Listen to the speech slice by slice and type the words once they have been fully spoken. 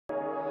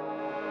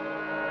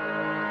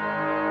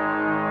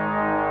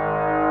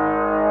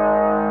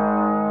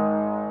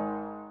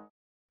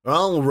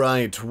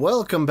Alright,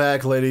 welcome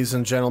back ladies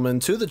and gentlemen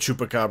to the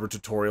Chupacabra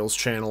Tutorials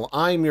channel.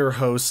 I'm your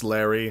host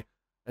Larry,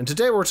 and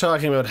today we're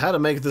talking about how to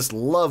make this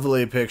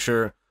lovely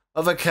picture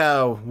of a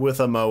cow with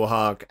a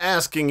mohawk,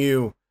 asking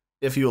you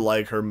if you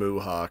like her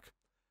mohawk.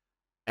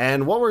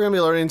 And what we're going to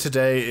be learning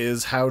today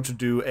is how to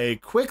do a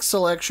quick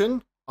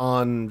selection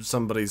on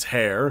somebody's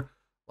hair,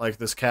 like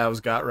this cow's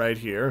got right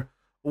here,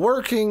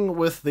 working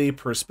with the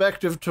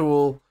perspective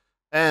tool,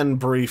 and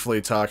briefly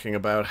talking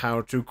about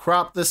how to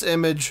crop this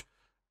image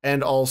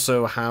and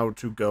also how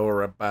to go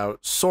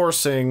about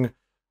sourcing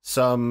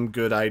some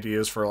good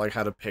ideas for like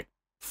how to pick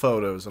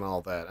photos and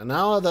all that. And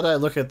now that I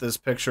look at this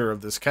picture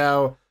of this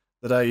cow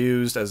that I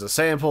used as a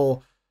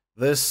sample,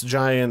 this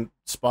giant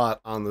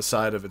spot on the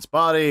side of its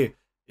body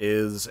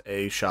is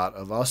a shot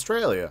of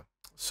Australia.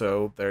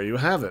 So there you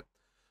have it.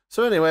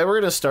 So anyway, we're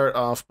going to start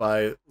off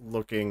by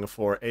looking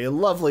for a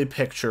lovely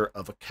picture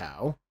of a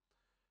cow.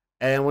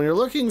 And when you're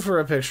looking for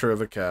a picture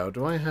of a cow,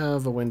 do I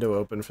have a window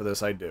open for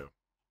this? I do.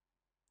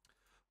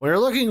 When you're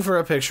looking for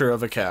a picture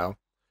of a cow,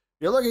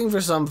 you're looking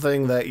for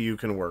something that you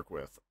can work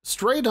with.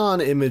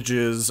 Straight-on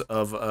images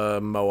of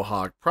a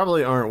mohawk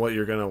probably aren't what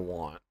you're going to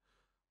want,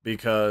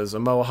 because a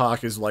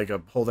mohawk is like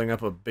holding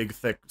up a big,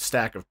 thick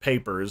stack of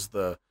papers.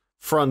 The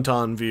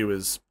front-on view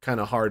is kind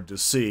of hard to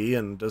see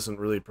and doesn't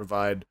really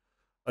provide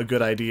a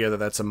good idea that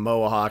that's a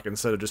mohawk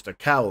instead of just a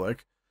cowlick.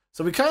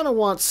 So we kind of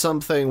want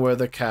something where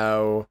the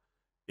cow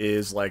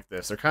is like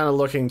this. They're kind of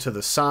looking to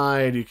the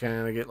side. You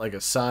kind of get like a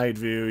side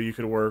view you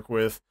could work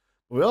with.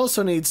 We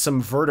also need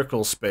some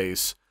vertical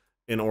space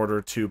in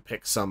order to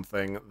pick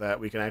something that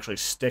we can actually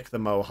stick the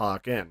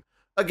mohawk in.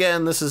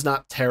 Again, this is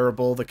not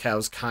terrible. The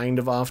cow's kind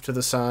of off to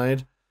the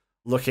side,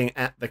 looking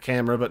at the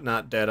camera but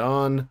not dead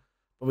on.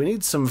 But we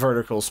need some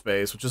vertical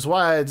space, which is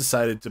why I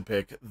decided to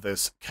pick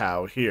this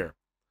cow here.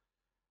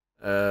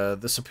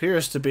 This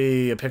appears to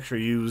be a picture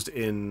used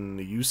in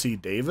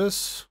UC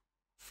Davis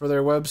for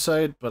their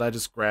website, but I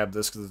just grabbed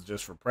this because it's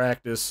just for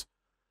practice.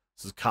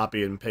 This is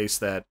copy and paste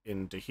that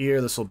into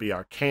here. This will be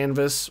our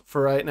canvas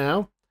for right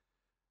now.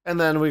 And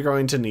then we're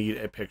going to need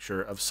a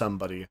picture of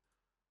somebody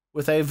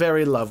with a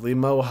very lovely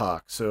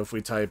mohawk. So if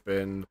we type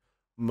in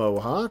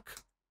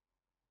mohawk,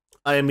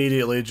 I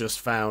immediately just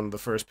found the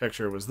first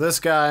picture was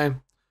this guy,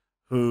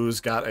 who's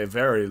got a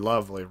very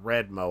lovely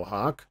red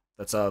mohawk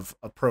that's of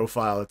a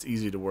profile that's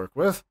easy to work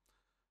with.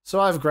 So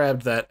I've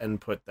grabbed that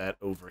and put that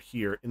over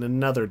here in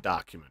another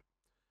document.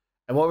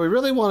 And what we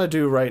really want to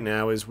do right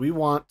now is we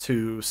want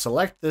to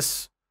select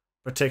this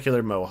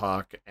particular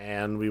mohawk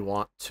and we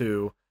want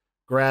to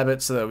grab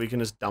it so that we can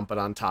just dump it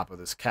on top of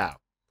this cow.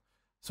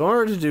 So in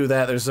order to do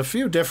that, there's a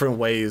few different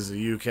ways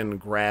you can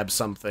grab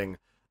something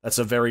that's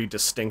a very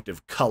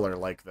distinctive color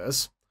like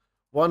this.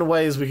 One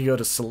way is we can go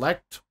to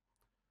select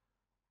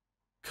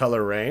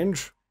color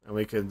range, and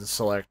we can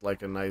select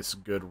like a nice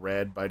good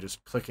red by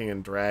just clicking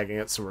and dragging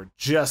it, so we're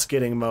just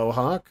getting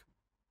mohawk.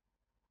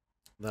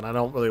 Then I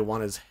don't really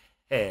want his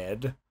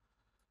head,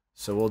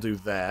 so we'll do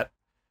that.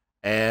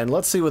 And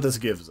let's see what this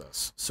gives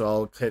us. So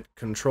I'll hit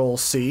Control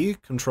C,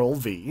 Control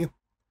V,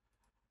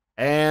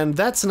 and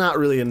that's not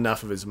really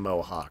enough of his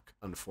mohawk,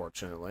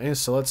 unfortunately.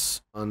 So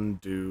let's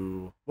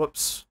undo,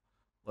 whoops,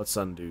 let's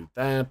undo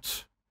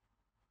that.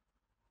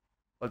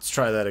 Let's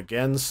try that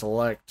again,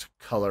 select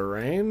color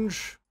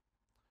range,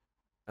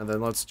 and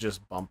then let's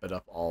just bump it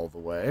up all the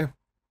way.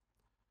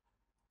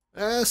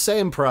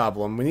 Same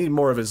problem. We need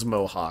more of his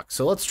mohawk.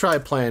 So let's try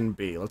plan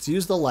B. Let's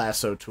use the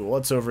lasso tool.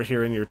 It's over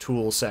here in your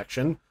tool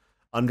section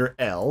under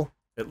L.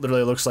 It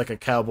literally looks like a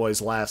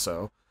cowboy's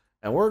lasso.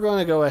 And we're going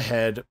to go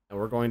ahead and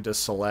we're going to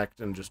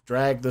select and just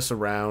drag this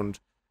around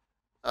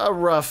a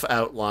rough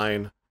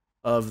outline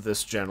of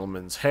this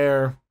gentleman's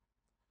hair.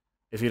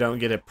 If you don't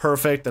get it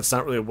perfect, that's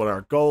not really what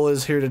our goal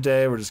is here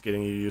today. We're just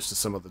getting you used to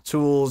some of the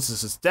tools.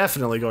 This is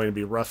definitely going to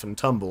be rough and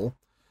tumble.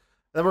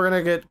 Then we're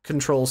going to get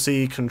Control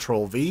C,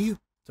 Control V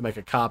to make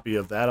a copy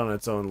of that on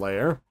its own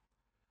layer.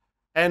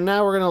 And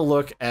now we're going to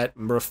look at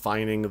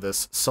refining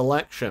this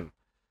selection.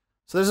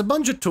 So there's a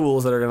bunch of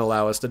tools that are going to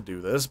allow us to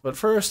do this, but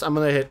first I'm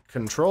going to hit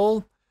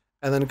Control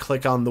and then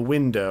click on the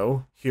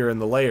window here in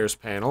the Layers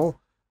panel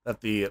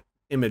that the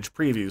image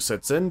preview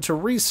sits in to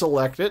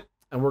reselect it,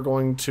 and we're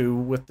going to,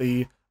 with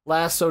the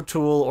lasso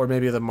tool or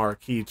maybe the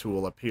marquee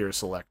tool up here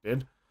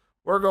selected,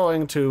 we're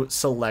going to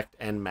select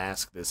and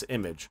mask this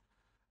image.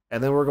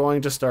 And then we're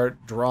going to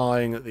start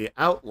drawing the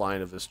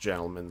outline of this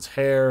gentleman's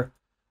hair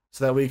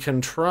so that we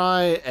can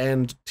try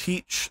and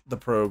teach the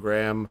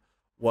program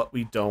what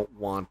we don't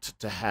want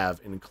to have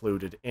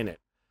included in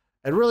it.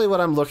 And really what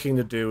I'm looking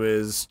to do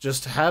is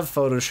just have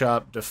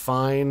Photoshop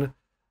define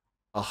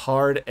a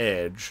hard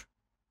edge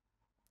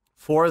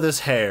for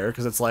this hair,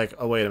 because it's like,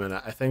 oh, wait a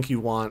minute, I think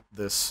you want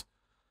this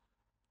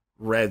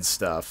red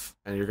stuff,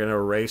 and you're going to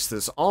erase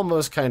this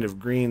almost kind of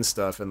green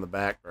stuff in the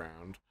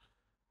background.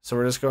 So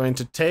we're just going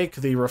to take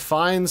the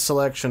Refine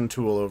Selection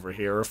tool over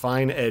here,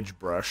 Refine Edge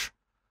Brush,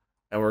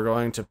 and we're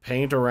going to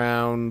paint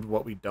around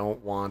what we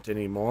don't want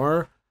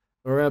anymore.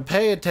 We're going to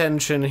pay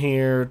attention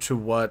here to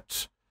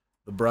what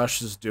the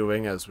brush is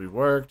doing as we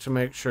work to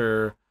make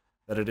sure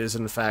that it is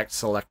in fact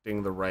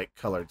selecting the right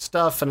colored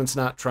stuff, and it's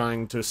not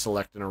trying to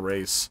select and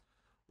erase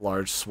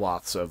large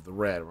swaths of the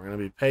red. We're going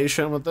to be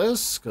patient with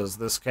this, because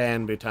this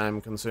can be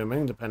time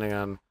consuming, depending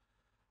on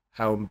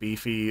how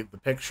beefy the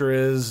picture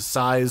is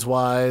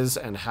size-wise,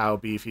 and how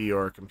beefy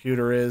your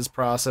computer is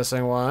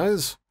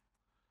processing-wise.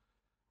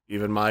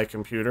 Even my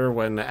computer,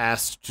 when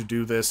asked to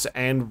do this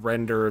and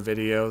render a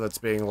video that's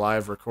being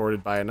live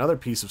recorded by another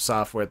piece of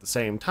software at the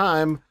same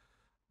time,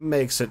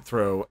 makes it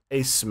throw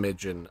a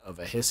smidgen of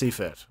a hissy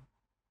fit.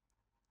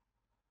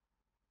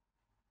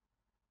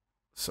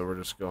 So we're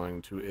just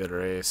going to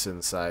erase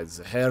inside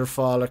the hair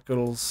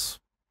follicles.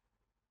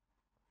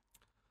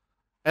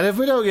 And if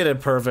we don't get it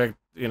perfect,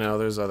 you know,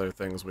 there's other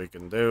things we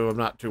can do. I'm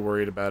not too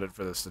worried about it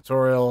for this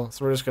tutorial.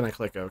 So we're just going to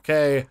click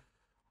OK.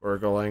 We're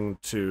going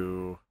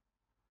to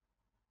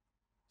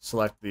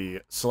select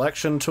the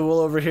selection tool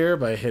over here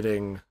by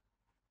hitting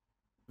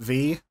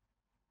V.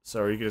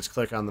 So you can just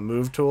click on the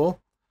move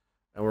tool.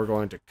 And we're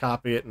going to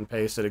copy it and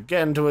paste it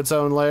again to its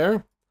own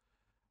layer.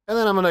 And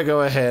then I'm going to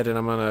go ahead and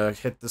I'm going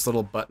to hit this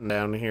little button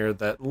down here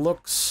that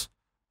looks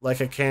like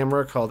a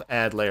camera called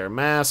Add Layer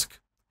Mask.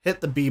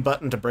 Hit the B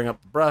button to bring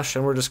up the brush,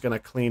 and we're just going to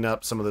clean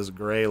up some of this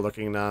gray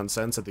looking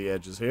nonsense at the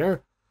edges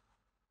here.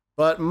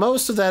 But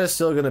most of that is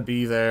still going to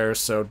be there,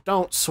 so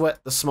don't sweat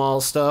the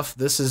small stuff.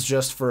 This is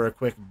just for a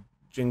quick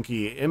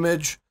jinky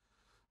image,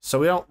 so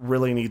we don't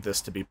really need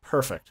this to be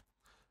perfect.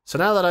 So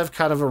now that I've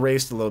kind of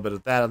erased a little bit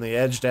of that on the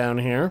edge down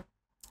here,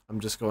 I'm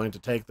just going to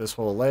take this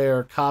whole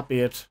layer,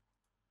 copy it.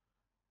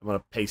 I'm going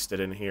to paste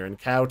it in here in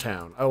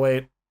Cowtown. Oh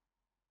wait,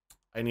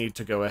 I need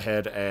to go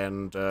ahead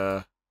and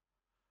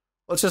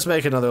let's just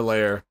make another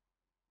layer.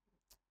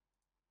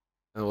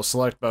 And we'll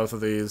select both of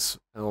these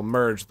and we'll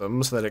merge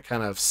them so that it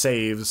kind of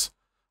saves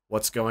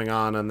what's going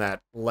on in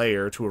that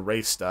layer to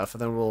erase stuff.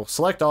 And then we'll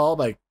select all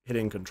by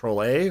hitting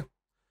Control A,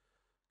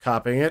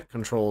 copying it,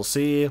 Control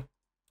C,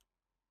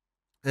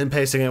 and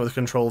pasting it with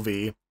Control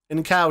V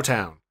in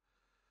Cowtown.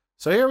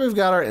 So here we've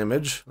got our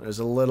image. There's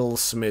a little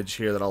smidge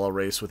here that I'll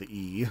erase with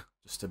E,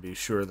 just to be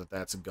sure that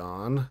that's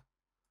gone.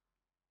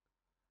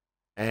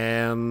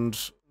 And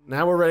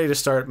now we're ready to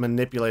start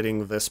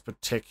manipulating this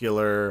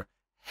particular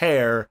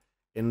hair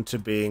into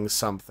being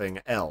something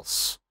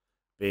else,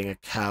 being a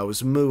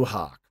cow's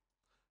mohawk.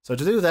 So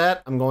to do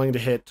that, I'm going to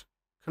hit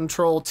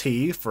Control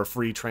T for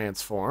free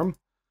transform.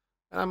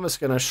 And I'm just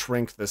going to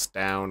shrink this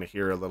down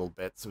here a little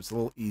bit so it's a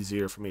little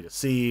easier for me to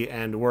see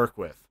and work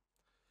with.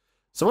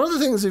 So one of the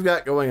things we've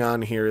got going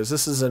on here is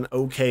this is an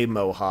okay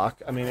mohawk.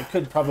 I mean, it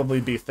could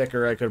probably be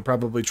thicker. I could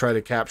probably try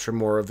to capture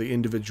more of the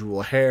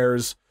individual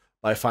hairs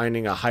by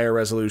finding a higher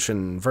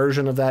resolution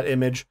version of that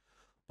image.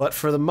 But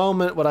for the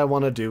moment, what I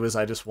want to do is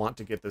I just want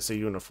to get this a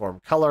uniform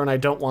color, and I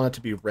don't want it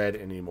to be red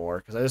anymore,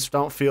 because I just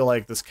don't feel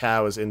like this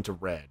cow is into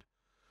red.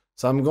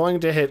 So I'm going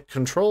to hit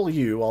Control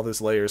U while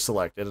this layer is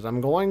selected, and I'm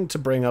going to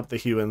bring up the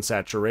hue and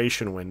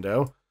saturation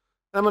window.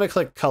 I'm going to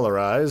click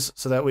Colorize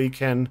so that we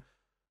can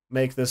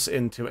make this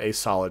into a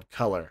solid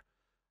color.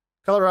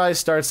 Colorize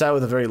starts out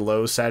with a very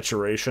low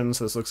saturation,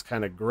 so this looks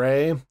kind of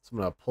gray. So I'm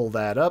going to pull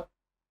that up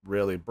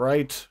really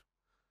bright.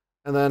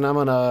 And then I'm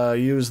going to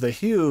use the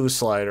hue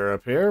slider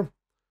up here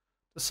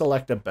to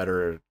select a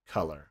better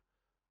color.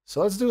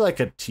 So let's do like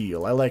a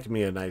teal. I like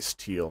me a nice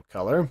teal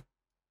color.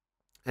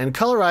 And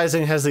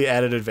colorizing has the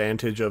added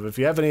advantage of if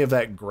you have any of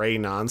that gray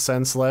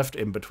nonsense left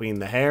in between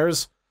the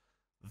hairs,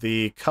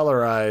 the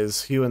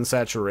colorize hue and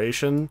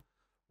saturation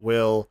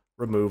will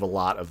remove a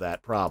lot of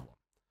that problem.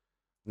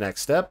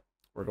 Next step,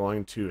 we're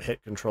going to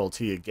hit Control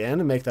T again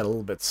and make that a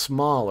little bit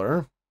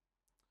smaller.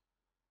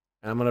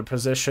 And I'm going to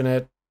position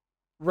it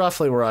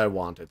roughly where I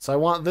want it. So I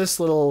want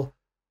this little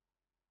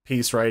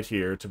piece right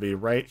here to be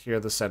right here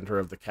the center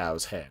of the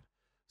cow's head.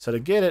 So to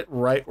get it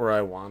right where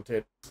I want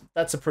it,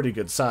 that's a pretty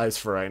good size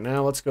for right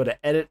now. Let's go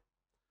to Edit.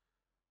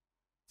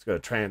 Let's go to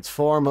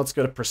Transform. Let's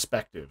go to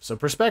Perspective. So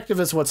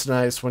perspective is what's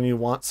nice when you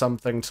want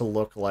something to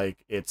look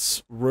like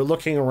we're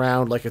looking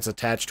around like it's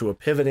attached to a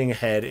pivoting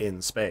head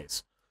in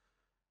space.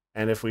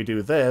 And if we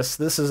do this,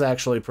 this is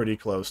actually pretty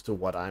close to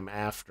what I'm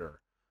after.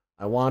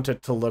 I want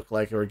it to look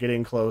like we're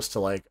getting close to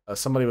like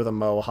somebody with a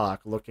mohawk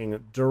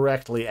looking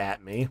directly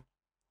at me.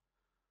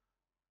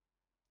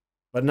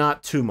 But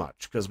not too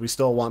much, because we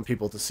still want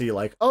people to see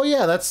like, oh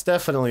yeah, that's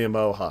definitely a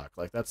mohawk.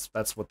 Like that's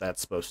what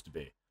that's supposed to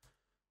be.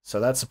 So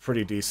that's a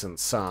pretty decent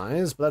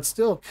size, but that's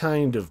still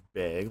kind of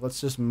big. Let's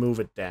just move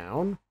it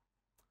down.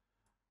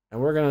 And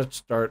we're going to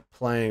start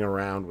playing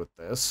around with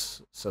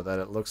this so that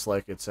it looks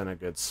like it's in a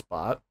good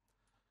spot.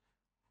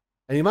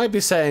 And you might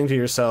be saying to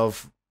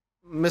yourself,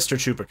 Mr.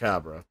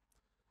 Chupacabra,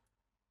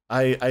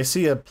 I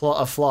see a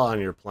flaw in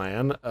your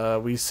plan.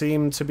 We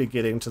seem to be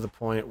getting to the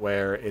point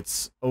where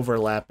it's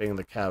overlapping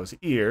the cow's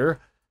ear.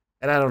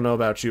 And I don't know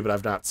about you, but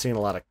I've not seen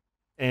a lot of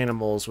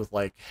animals with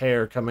like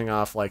hair coming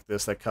off like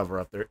this that cover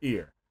up their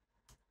ear.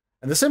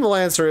 And the simple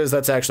answer is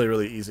that's actually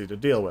really easy to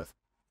deal with.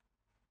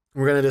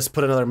 We're going to just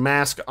put another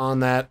mask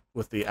on that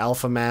with the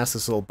alpha mask,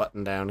 this little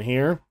button down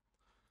here.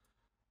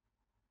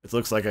 It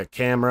looks like a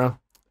camera.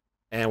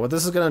 And what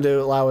this is going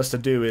to allow us to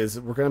do is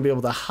we're going to be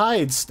able to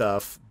hide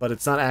stuff, but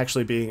it's not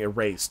actually being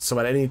erased. So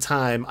at any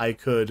time, I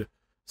could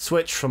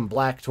switch from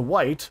black to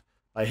white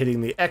by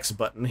hitting the X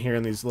button here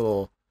in these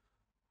little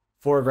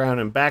foreground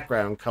and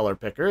background color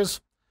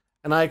pickers,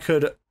 and I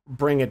could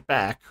bring it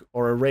back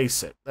or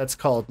erase it. That's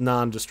called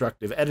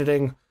non-destructive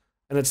editing,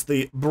 and it's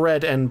the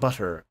bread and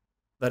butter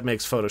that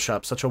makes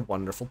Photoshop such a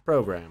wonderful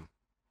program.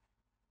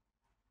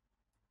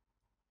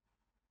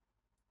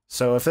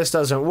 So if this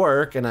doesn't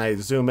work, and I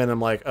zoom in, I'm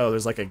like, oh,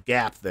 there's like a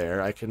gap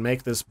there, I can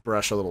make this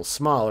brush a little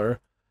smaller,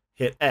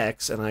 hit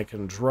X, and I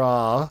can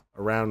draw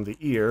around the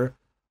ear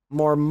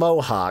more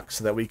mohawk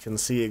so that we can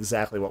see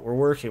exactly what we're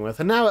working with.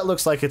 And now it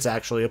looks like it's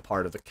actually a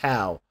part of the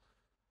cow,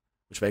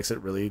 which makes it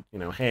really, you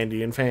know,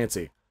 handy and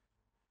fancy.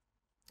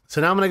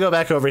 So now I'm going to go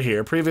back over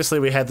here. Previously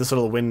we had this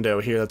little window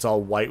here that's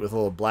all white with a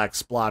little black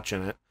splotch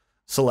in it,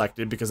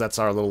 selected because that's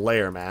our little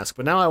layer mask.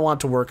 But now I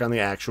want to work on the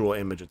actual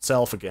image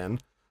itself again.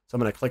 So I'm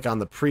going to click on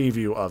the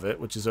preview of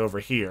it, which is over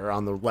here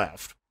on the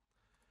left.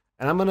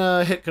 And I'm going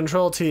to hit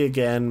Control-T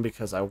again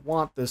because I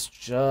want this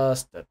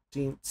just a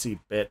teensy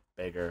bit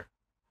bigger.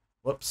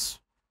 Whoops.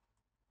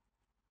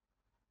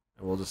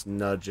 And we'll just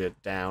nudge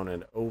it down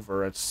and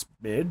over a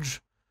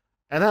smidge.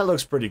 And that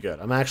looks pretty good.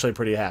 I'm actually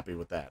pretty happy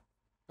with that.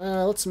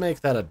 Let's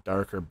make that a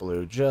darker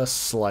blue, just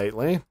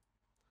slightly. And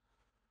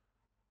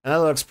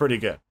that looks pretty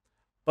good.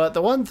 But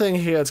the one thing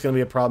here that's going to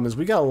be a problem is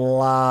we got a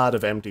lot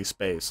of empty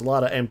space, a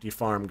lot of empty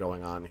farm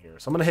going on here.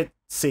 So I'm going to hit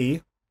C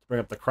to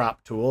bring up the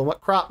crop tool. And what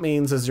crop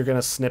means is you're going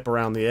to snip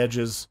around the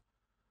edges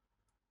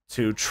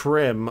to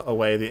trim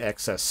away the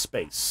excess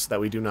space that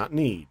we do not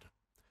need.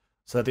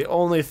 So that the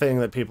only thing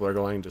that people are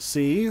going to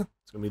see is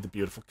going to be the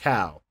beautiful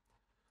cow.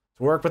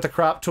 To work with the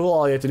crop tool,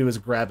 all you have to do is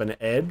grab an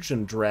edge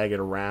and drag it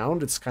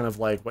around. It's kind of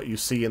like what you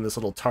see in this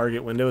little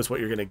target window is what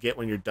you're going to get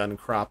when you're done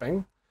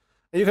cropping.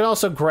 And you can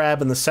also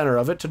grab in the center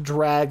of it to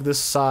drag this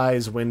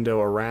size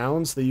window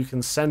around so that you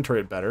can center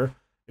it better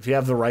if you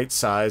have the right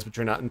size, but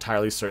you're not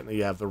entirely certain that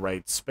you have the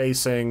right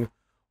spacing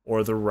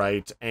or the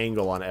right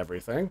angle on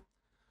everything.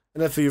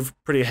 And if you're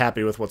pretty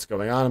happy with what's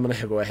going on, I'm going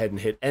to go ahead and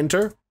hit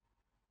Enter.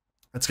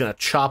 It's going to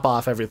chop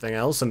off everything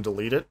else and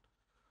delete it.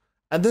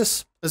 And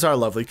this is our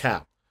lovely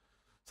cow.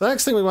 So the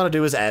next thing we want to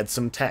do is add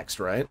some text,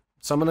 right?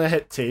 So I'm going to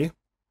hit T,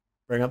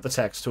 bring up the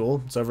text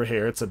tool. It's over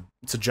here. It's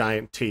a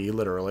giant T,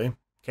 literally.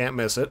 Can't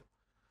miss it.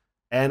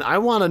 And I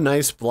want a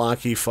nice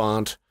blocky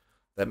font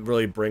that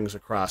really brings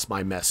across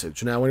my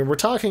message. Now, when we're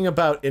talking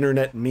about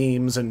internet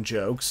memes and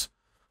jokes,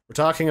 we're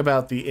talking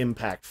about the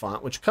Impact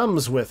font, which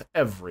comes with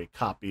every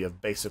copy of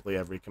basically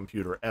every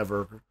computer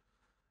ever.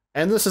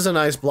 And this is a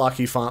nice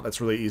blocky font that's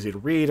really easy to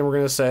read. And we're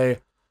going to say,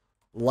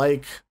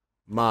 like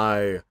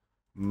my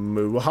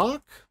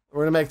Mohawk.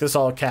 We're going to make this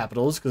all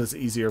capitals because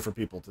it's easier for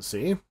people to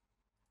see.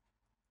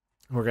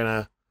 We're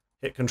going to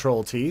hit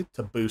Control-T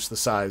to boost the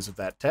size of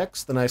that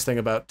text. The nice thing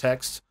about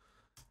text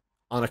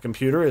on a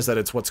computer is that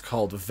it's what's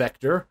called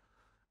vector.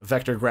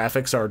 Vector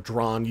graphics are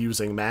drawn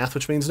using math,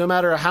 which means no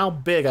matter how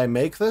big I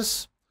make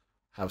this,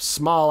 how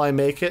small I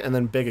make it, and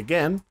then big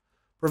again,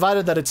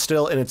 provided that it's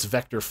still in its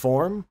vector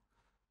form,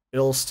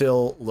 it'll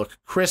still look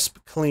crisp,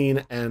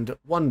 clean, and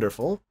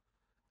wonderful,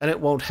 and it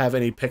won't have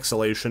any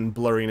pixelation,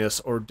 blurriness,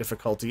 or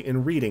difficulty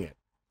in reading it.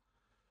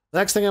 The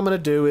next thing I'm going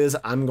to do is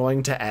I'm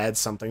going to add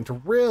something to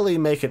really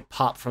make it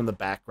pop from the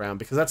background,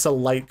 because that's a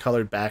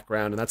light-colored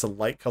background, and that's a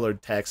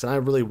light-colored text, and I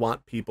really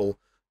want people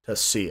to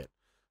see it.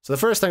 So the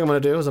first thing I'm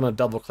going to do is I'm going to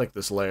double-click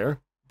this layer,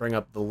 bring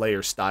up the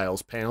Layer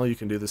Styles panel. You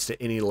can do this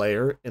to any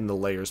layer in the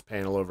Layers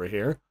panel over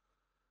here.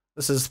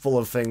 This is full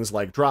of things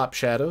like drop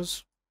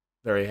shadows,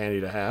 very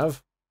handy to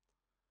have,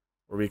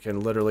 where we can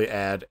literally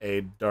add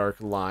a dark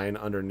line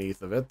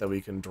underneath of it that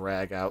we can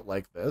drag out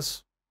like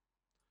this.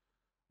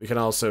 We can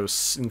also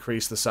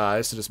increase the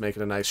size to just make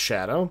it a nice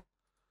shadow.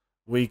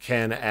 We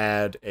can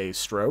add a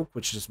stroke,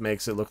 which just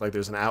makes it look like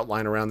there's an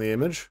outline around the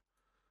image.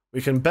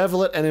 We can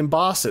bevel it and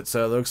emboss it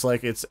so it looks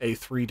like it's a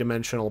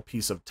three-dimensional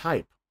piece of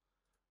type.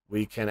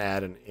 We can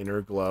add an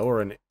inner glow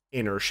or an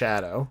inner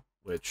shadow,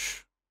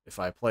 which, if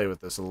I play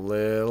with this a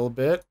little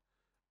bit,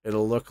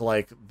 it'll look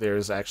like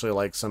there's actually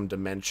like some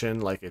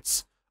dimension, like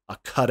it's a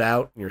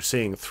cutout and you're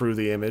seeing through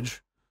the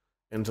image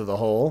into the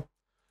hole.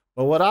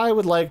 But what I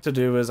would like to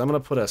do is I'm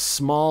going to put a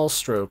small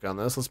stroke on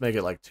this. Let's make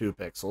it like 2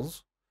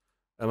 pixels.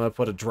 I'm going to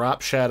put a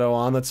drop shadow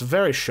on that's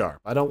very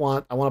sharp. I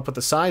want to put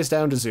the size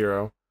down to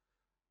 0,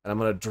 and I'm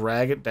going to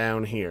drag it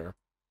down here.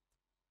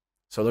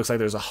 So it looks like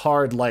there's a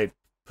hard light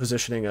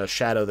positioning a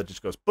shadow that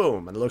just goes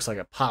boom, and it looks like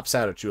it pops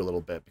out at you a little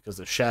bit because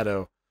the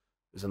shadow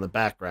is in the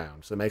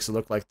background. So it makes it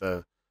look like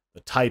the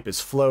type is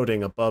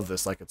floating above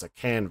this like it's a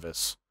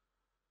canvas.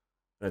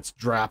 And it's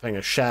dropping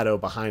a shadow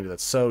behind it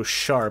that's so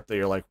sharp that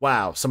you're like,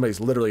 wow, somebody's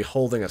literally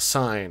holding a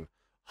sign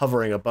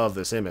hovering above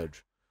this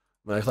image.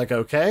 And I click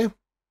OK.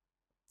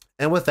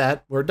 And with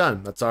that, we're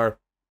done. That's our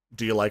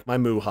Do You Like My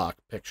Mohawk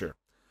picture.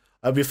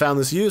 I hope you found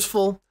this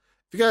useful.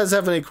 If you guys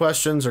have any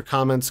questions or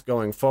comments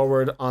going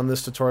forward on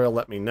this tutorial,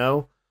 let me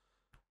know.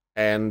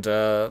 And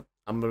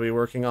I'm I'm going to be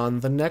working on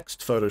the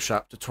next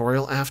Photoshop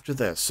tutorial after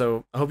this.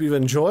 So I hope you've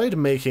enjoyed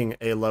making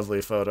a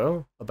lovely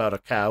photo about a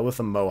cow with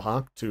a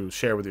mohawk to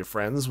share with your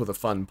friends with a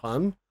fun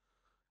pun.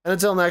 And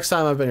until next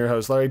time, I've been your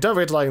host, Larry. Don't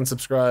forget to like and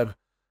subscribe,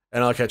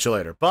 and I'll catch you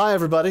later. Bye,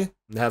 everybody,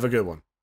 and have a good one.